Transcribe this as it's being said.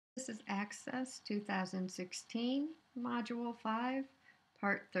This is Access 2016, Module 5,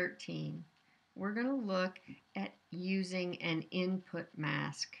 Part 13. We're going to look at using an input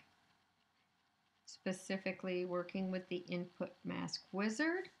mask, specifically working with the input mask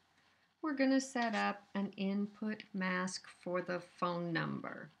wizard. We're going to set up an input mask for the phone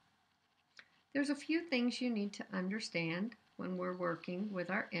number. There's a few things you need to understand when we're working with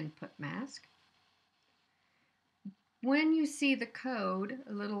our input mask. When you see the code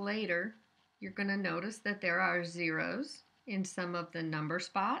a little later, you're going to notice that there are zeros in some of the number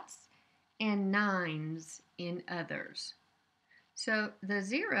spots and nines in others. So the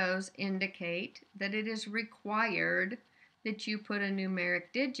zeros indicate that it is required that you put a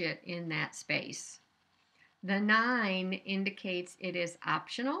numeric digit in that space. The 9 indicates it is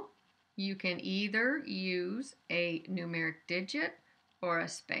optional. You can either use a numeric digit or a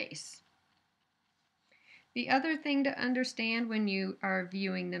space. The other thing to understand when you are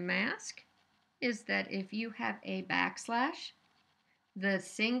viewing the mask is that if you have a backslash, the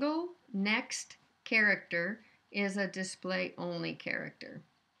single next character is a display-only character.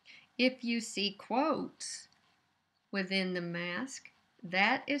 If you see quotes within the mask,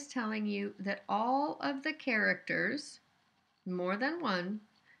 that is telling you that all of the characters, more than one,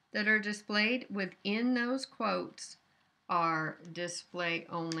 that are displayed within those quotes are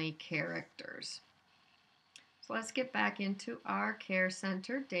display-only characters. So let's get back into our Care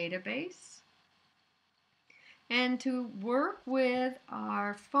Center database. And to work with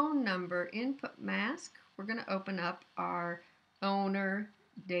our phone number input mask, we're going to open up our owner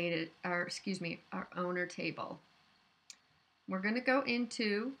our owner table. We're going to go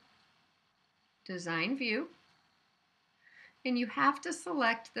into Design View, and you have to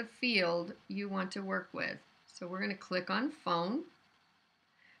select the field you want to work with. So we're going to click on Phone.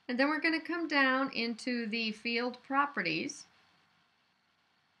 And then we're going to come down into the field properties,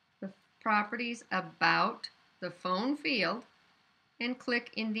 the properties about the phone field, and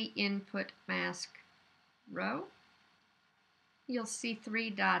click in the input mask row. You'll see three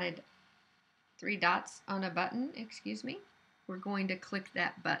dots on a button, We're going to click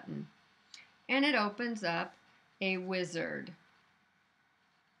that button, and it opens up a wizard.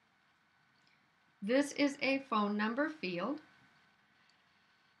 This is a phone number field.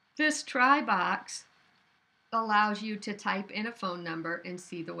 This try box allows you to type in a phone number and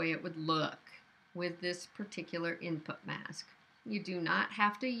see the way it would look with this particular input mask. You do not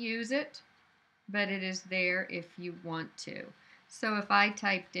have to use it, but it is there if you want to. So if I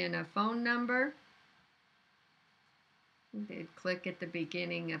typed in a phone number, they'd click at the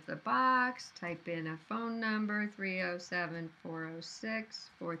beginning of the box, type in a phone number,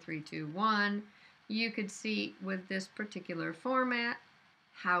 307-406-4321. You could see with this particular format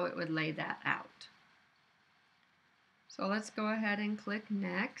how it would lay that out. So let's go ahead and click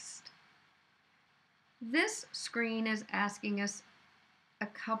Next. This screen is asking us a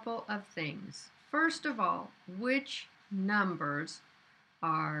couple of things. First of all, which numbers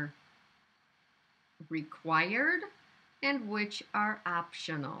are required and which are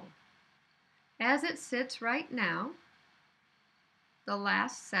optional. As it sits right now, the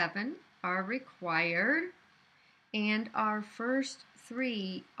last 7 are required and our first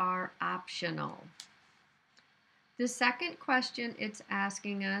 3 are optional. The second question it's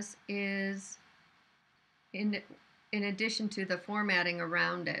asking us is, in addition to the formatting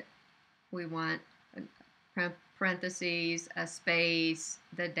around it, we want parentheses, a space,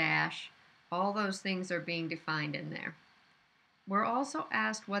 the dash, all those things are being defined in there. We're also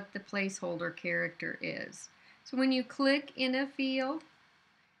asked what the placeholder character is. So when you click in a field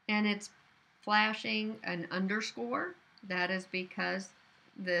and it's flashing an underscore, that is because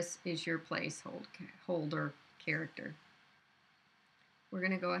this is your placeholder character. We're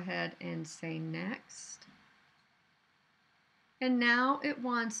going to go ahead and say Next. And now it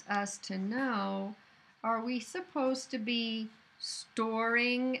wants us to know, are we supposed to be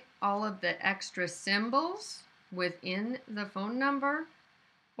storing all of the extra symbols within the phone number,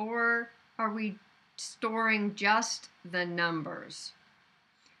 or are we storing just the numbers?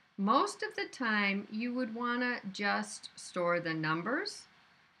 Most of the time you would want to just store the numbers,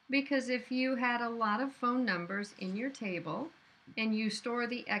 because if you had a lot of phone numbers in your table and you store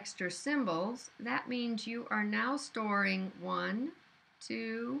the extra symbols, that means you are now storing 1,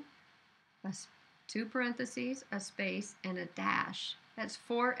 2 parentheses, a space, and a dash. That's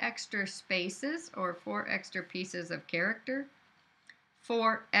 4 extra spaces or 4 extra pieces of character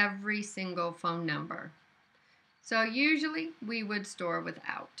for every single phone number. So usually we would store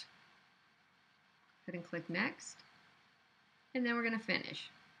without. Go ahead and click Next, and then we're going to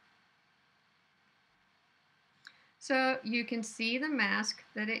finish. So you can see the mask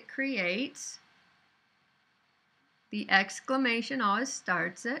that it creates. The exclamation always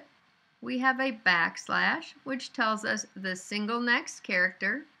starts it. We have a backslash, which tells us the single next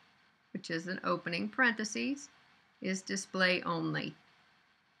character, which is an opening parentheses, is display only.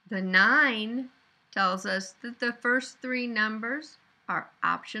 The 9 tells us that the first 3 numbers are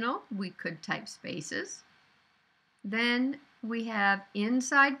optional. We could type spaces. Then we have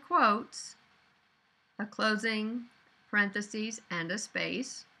inside quotes, a closing parentheses, and a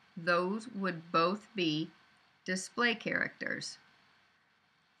space. Those would both be display characters.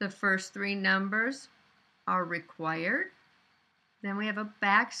 The first 3 numbers are required. Then we have a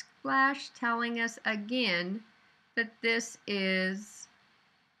backslash telling us again that this is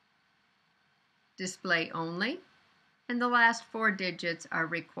display only, and the last 4 digits are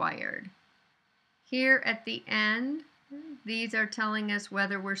required. Here at the end, these are telling us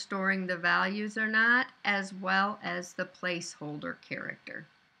whether we're storing the values or not, as well as the placeholder character.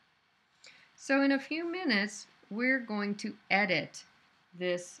 So in a few minutes, we're going to edit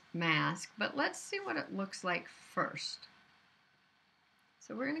this mask, but let's see what it looks like first.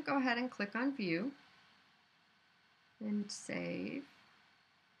 So we're going to go ahead and click on View and Save.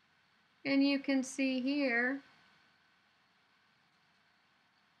 And you can see here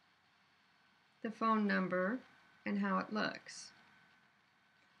the phone number and how it looks.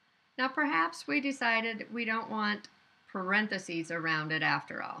 Now perhaps we decided we don't want parentheses around it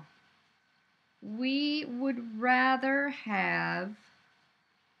after all. We would rather have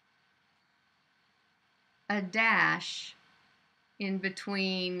a dash in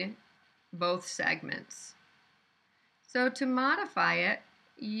between both segments. So to modify it,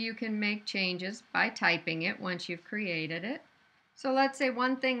 you can make changes by typing it once you've created it. So let's say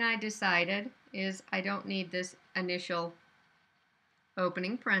one thing I decided is I don't need this initial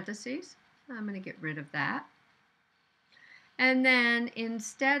opening parentheses. I'm going to get rid of that. And then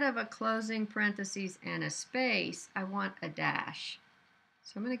instead of a closing parentheses and a space, I want a dash.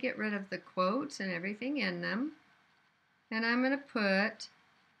 So I'm going to get rid of the quotes and everything in them. And I'm going to put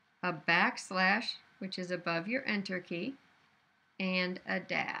a backslash, which is above your enter key, and a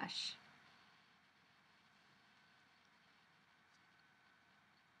dash.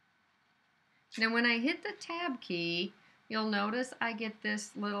 Now when I hit the tab key, you'll notice I get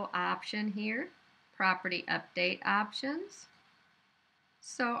this little option here, property update options.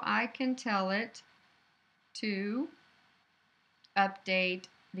 So I can tell it to update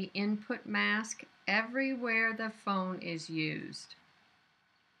the input mask everywhere the phone is used.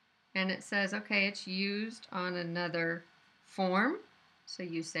 And it says, okay, it's used on another form. So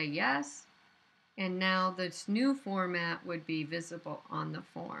you say yes. And now this new format would be visible on the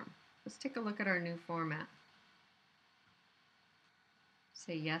form. Let's take a look at our new format.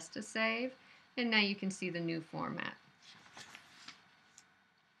 Say yes to save. And now you can see the new format.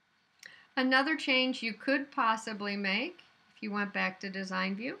 Another change you could possibly make, if you went back to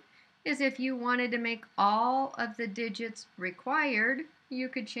Design View, is if you wanted to make all of the digits required, you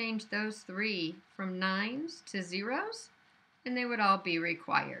could change those 3 from 9s to 0s, and they would all be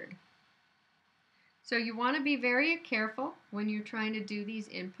required. So you want to be very careful when you're trying to do these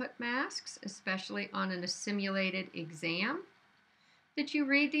input masks, especially on a simulated exam, that you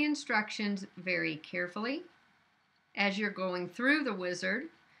read the instructions very carefully as you're going through the wizard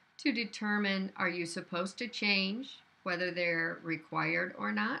to determine, are you supposed to change whether they're required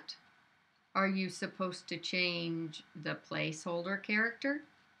or not? Are you supposed to change the placeholder character?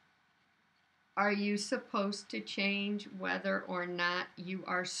 Are you supposed to change whether or not you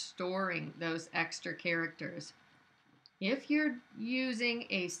are storing those extra characters? If you're using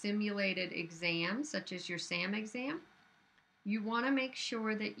a simulated exam, such as your SAM exam, you want to make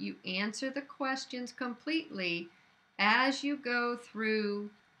sure that you answer the questions completely as you go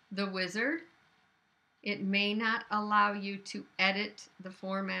through the wizard. It may not allow you to edit the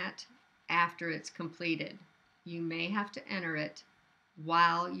format after it's completed. You may have to enter it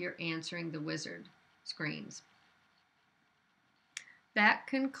while you're answering the wizard screens. That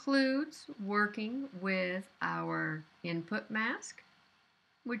concludes working with our input mask,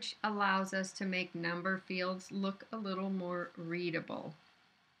 which allows us to make number fields look a little more readable.